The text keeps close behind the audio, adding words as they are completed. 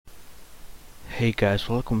Hey guys,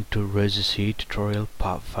 welcome to RazorC tutorial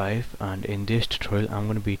part 5, and in this tutorial I'm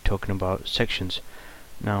going to be talking about sections.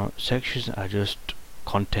 Now sections are just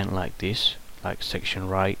content like this, like section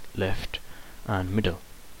right, left and middle.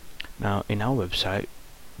 Now in our website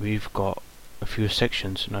we've got a few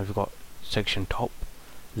sections. Now we've got section top,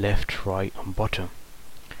 left, right and bottom.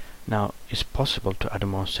 Now it's possible to add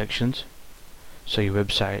more sections so your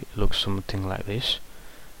website looks something like this,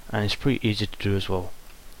 and it's pretty easy to do as well.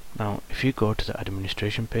 Now if you go to the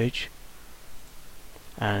administration page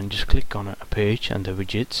and just click on a page and the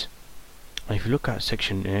widgets, and if you look at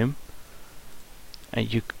section name,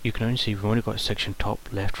 and you can only see we've only got section top,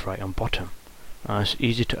 left, right and bottom. Now it's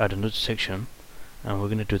easy to add another section, and we're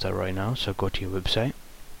going to do that right now. So go to your website,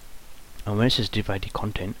 and when it says div id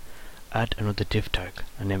content, add another div tag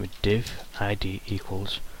and name it div id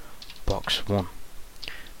equals box 1.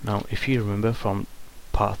 Now if you remember from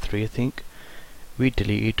part 3, I think we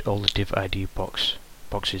deleted all the div id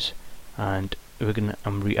boxes, and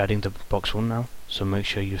I'm re-adding the box 1 now, so make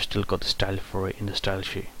sure you've still got the style for it in the style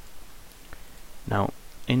sheet. Now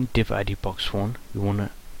in div id box 1 we want to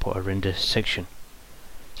put a render section,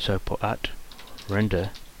 so put at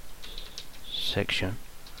render section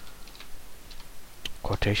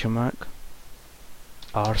quotation mark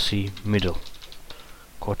RC middle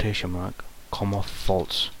quotation mark comma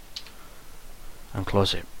false and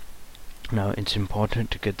close it. Now it's important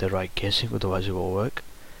to get the right casing, otherwise it won't work,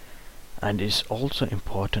 and it's also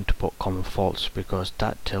important to put comma false because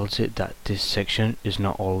that tells it that this section is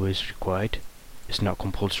not always required, it's not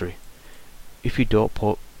compulsory. If you don't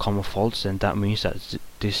put comma false, then that means that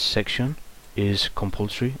this section is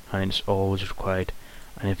compulsory and it's always required,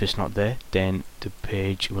 and if it's not there then the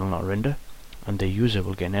page will not render and the user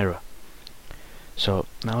will get an error. So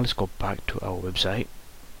now let's go back to our website.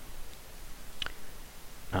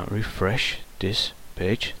 Now refresh this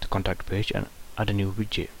page, the contact page, and add a new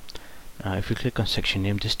widget. Now if you click on section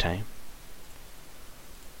name this time,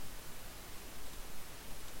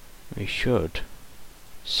 we should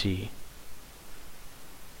see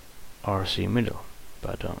RC middle,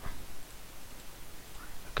 but okay,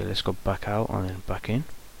 let's go back out and then back in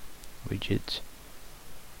widgets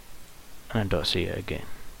and don't see it again.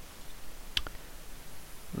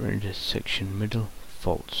 Render section middle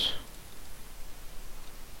false.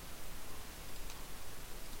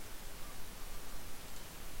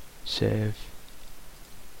 Save.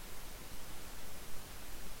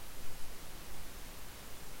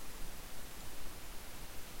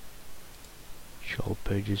 Show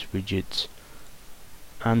pages, widgets,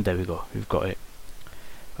 and there we go, we've got it.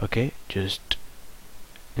 Okay, just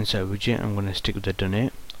inside widget I'm going to stick with the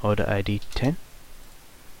donate order ID 10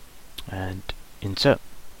 and insert.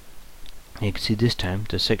 You can see this time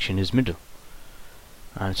the section is middle,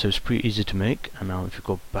 and so it's pretty easy to make. And now if you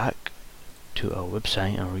go back to our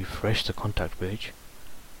website and refresh the contact page,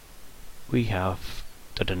 we have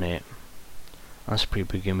the donate. That's a pretty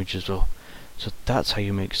big image as well. So that's how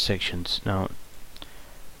you make sections. Now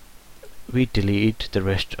we deleted the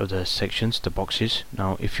rest of the sections, the boxes.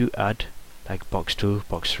 Now if you add like box 2,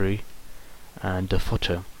 box 3 and the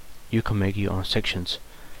footer, you can make your own sections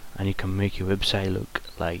and you can make your website look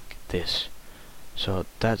like this. So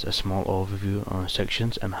that's a small overview on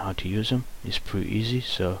sections and how to use them. It's pretty easy,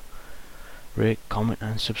 so rate, comment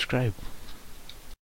and subscribe.